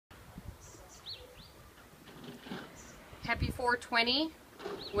happy 420,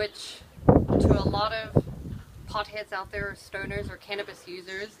 which to a lot of potheads out there, stoners or cannabis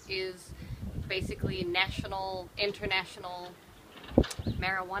users, is basically national, international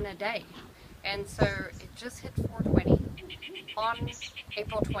marijuana day. And so it just hit 420 on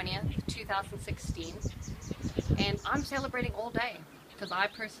April 20th, 2016. And I'm celebrating all day because I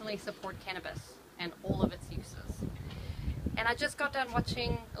personally support cannabis and all of its uses. And I just got done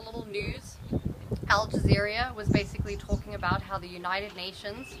watching a little news. Aljazeera was basically talking about how the United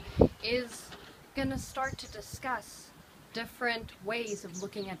Nations is going to start to discuss different ways of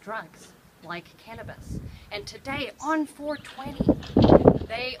looking at drugs like cannabis. And today on 420,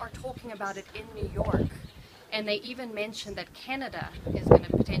 they are talking about it in New York. And they even mentioned that Canada is going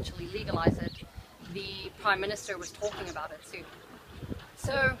to potentially legalize it. The Prime Minister was talking about it soon.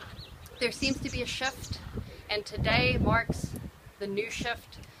 So there seems to be a shift, and today marks the new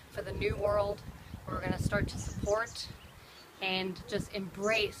shift for the new world. We're going to start to support and just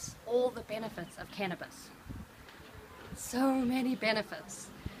embrace all the benefits of cannabis. So many benefits.